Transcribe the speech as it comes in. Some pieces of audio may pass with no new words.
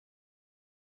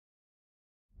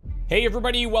Hey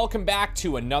everybody, welcome back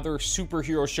to another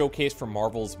superhero showcase from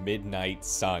Marvel's Midnight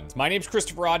Suns. My name's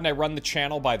Christopher Odd and I run the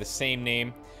channel by the same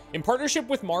name. In partnership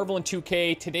with Marvel and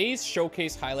 2K, today's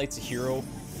showcase highlights a hero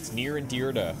that's near and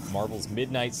dear to Marvel's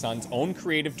Midnight Suns' own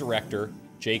creative director,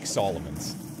 Jake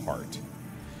Solomon's heart.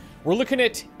 We're looking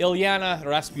at Ilyana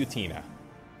Rasputina,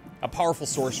 a powerful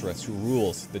sorceress who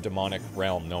rules the demonic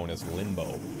realm known as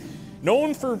Limbo.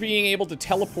 Known for being able to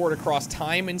teleport across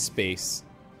time and space,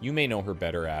 you may know her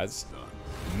better as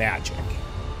Magik.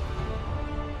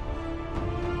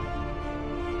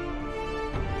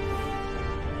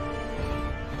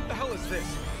 What the hell is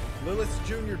this? Lilith's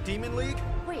Junior Demon League?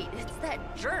 Wait, it's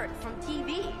that jerk from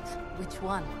TV. Which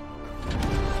one?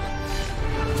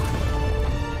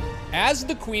 As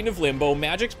the Queen of Limbo,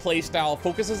 Magik's playstyle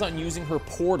focuses on using her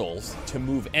portals to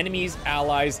move enemies,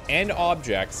 allies, and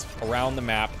objects around the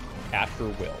map at her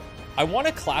will. I want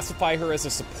to classify her as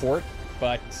a support,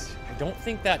 but I don't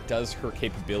think that does her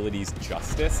capabilities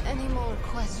justice. Any more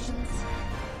questions?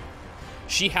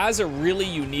 She has a really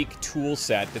unique tool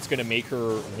set that's going to make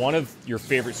her one of your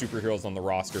favorite superheroes on the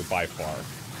roster by far.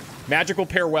 Magik will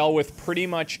pair well with pretty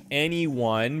much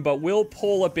anyone, but will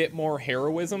pull a bit more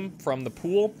heroism from the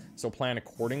pool, so plan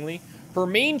accordingly. Her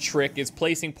main trick is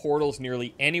placing portals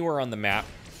nearly anywhere on the map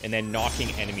and then knocking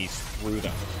enemies through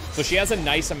them. So she has a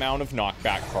nice amount of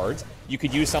knockback cards. You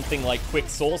could use something like Quick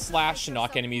Soul Slash to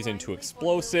knock enemies into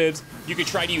explosives. You could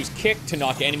try to use Kick to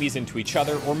knock enemies into each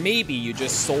other, or maybe you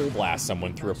just Soul Blast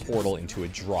someone through a portal into a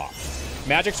drop.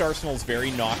 Magik's arsenal is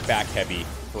very knockback heavy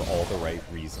for all the right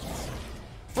reasons.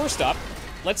 First up,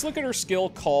 let's look at her skill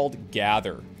called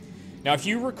Gather. Now, if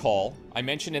you recall, I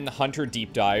mentioned in the Hunter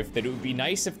Deep Dive that it would be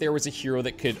nice if there was a hero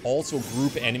that could also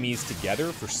group enemies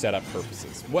together for setup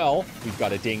purposes. Well, we've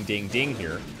got a ding, ding, ding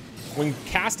here. When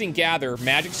casting Gather,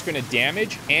 Magik's going to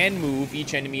damage and move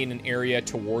each enemy in an area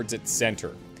towards its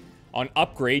center. On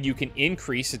upgrade, you can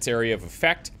increase its area of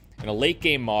effect, and a late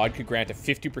game mod could grant a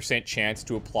 50% chance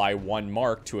to apply one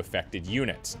mark to affected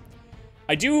units.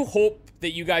 I do hope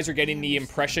that you guys are getting the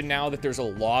impression now that there's a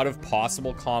lot of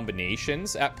possible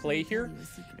combinations at play here.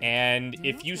 And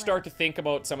if you start to think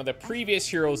about some of the previous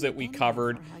heroes that we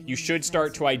covered, you should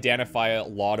start to identify a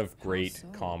lot of great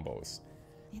combos.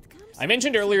 I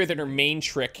mentioned earlier that her main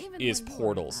trick is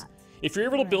portals. If you're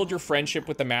able to build your friendship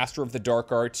with the Master of the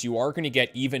Dark Arts, you are going to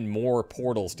get even more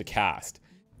portals to cast.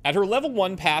 At her level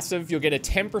 1 passive, you'll get a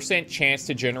 10% chance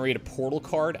to generate a portal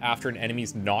card after an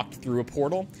enemy's knocked through a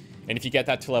portal. And if you get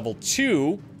that to level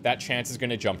 2, that chance is going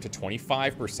to jump to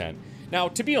 25%. Now,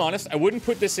 to be honest, I wouldn't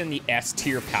put this in the S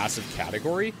tier passive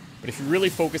category, but if you really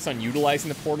focus on utilizing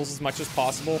the portals as much as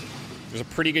possible, there's a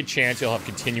pretty good chance you'll have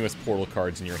continuous portal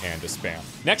cards in your hand to spam.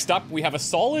 Next up, we have a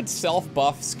solid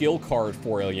self-buff skill card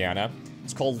for Ilyana.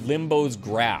 It's called Limbo's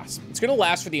Grasp. It's going to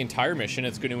last for the entire mission.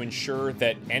 It's going to ensure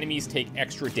that enemies take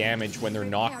extra damage when they're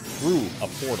knocked through a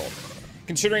portal.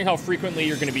 Considering how frequently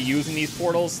you're going to be using these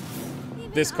portals,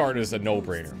 this card is a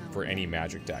no-brainer for any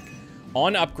Magik deck.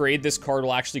 On upgrade, this card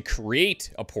will actually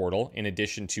create a portal in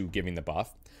addition to giving the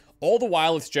buff. All the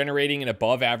while, it's generating an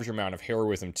above-average amount of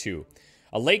heroism too.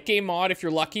 A late-game mod, if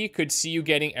you're lucky, could see you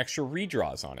getting extra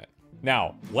redraws on it.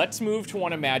 Now, let's move to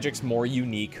one of Magik's more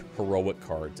unique heroic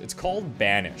cards. It's called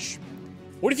Banish.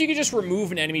 What if you could just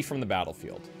remove an enemy from the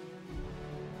battlefield?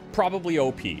 Probably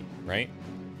OP, right?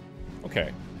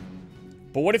 Okay.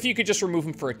 But what if you could just remove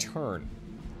them for a turn?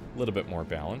 A little bit more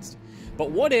balanced.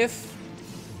 But what if,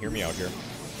 hear me out here,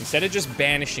 instead of just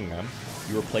banishing them,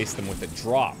 you replace them with a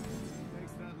drop?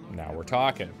 Now we're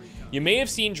talking. You may have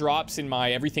seen drops in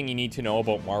my Everything You Need to Know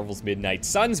About Marvel's Midnight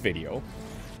Suns video.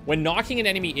 When knocking an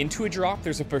enemy into a drop,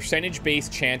 there's a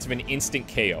percentage-based chance of an instant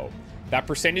KO. That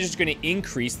percentage is going to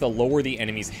increase the lower the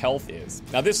enemy's health is.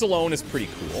 Now this alone is pretty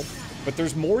cool, but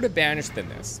there's more to Banish than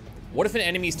this. What if an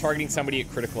enemy is targeting somebody at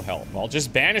critical health? Well,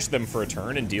 just banish them for a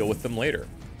turn and deal with them later.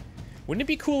 Wouldn't it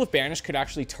be cool if Banish could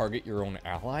actually target your own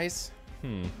allies?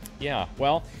 Yeah,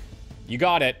 well, you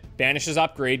got it. Banish's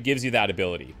upgrade gives you that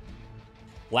ability.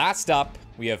 Last up,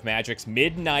 we have Magik's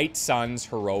Midnight Suns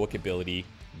heroic ability,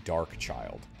 Dark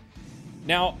Child.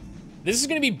 Now, this is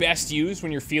going to be best used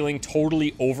when you're feeling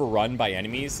totally overrun by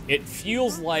enemies. It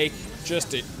feels like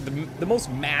just the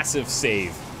most massive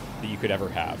save that you could ever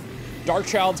have. Dark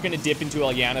Child's going to dip into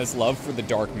Ilyana's love for the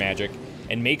dark magic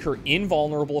and make her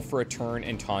invulnerable for a turn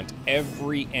and taunt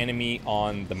every enemy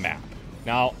on the map.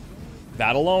 Now,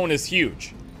 that alone is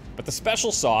huge. But the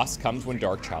special sauce comes when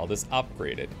Dark Child is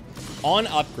upgraded. On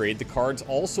upgrade, the card's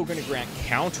also going to grant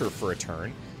counter for a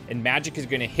turn, and Magik is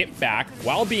going to hit back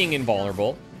while being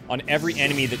invulnerable on every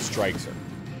enemy that strikes her.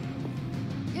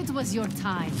 It was your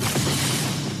time.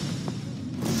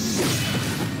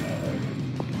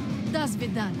 does be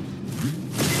done.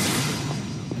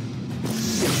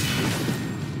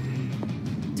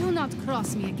 Do not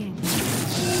cross me again.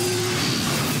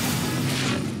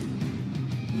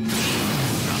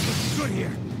 Good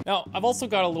here. Now, I've also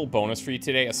got a little bonus for you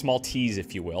today, a small tease,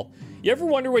 if you will. You ever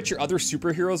wonder what your other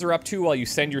superheroes are up to while you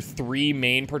send your 3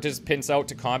 main participants out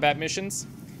to combat missions?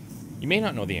 You may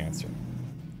not know the answer,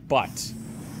 but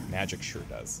Magik sure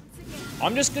does.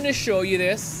 I'm just gonna show you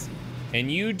this, and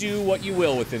you do what you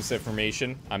will with this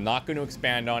information. I'm not going to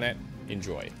expand on it.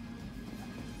 Enjoy.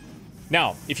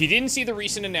 Now, if you didn't see the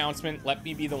recent announcement, let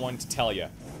me be the one to tell you.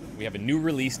 We have a new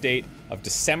release date of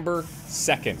December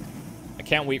 2nd. I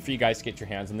can't wait for you guys to get your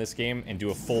hands on this game and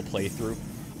do a full playthrough.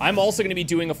 I'm also going to be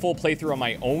doing a full playthrough on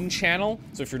my own channel,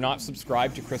 so if you're not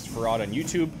subscribed to Christopher Rod on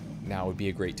YouTube, now would be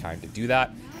a great time to do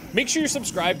that. Make sure you're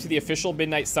subscribed to the official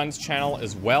Midnight Suns channel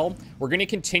as well. We're going to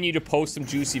continue to post some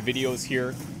juicy videos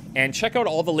here, and check out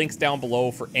all the links down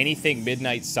below for anything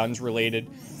Midnight Suns related.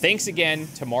 Thanks again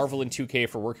to Marvel and 2K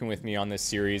for working with me on this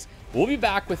series. We'll be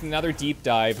back with another deep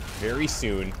dive very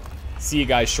soon. See you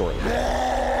guys shortly.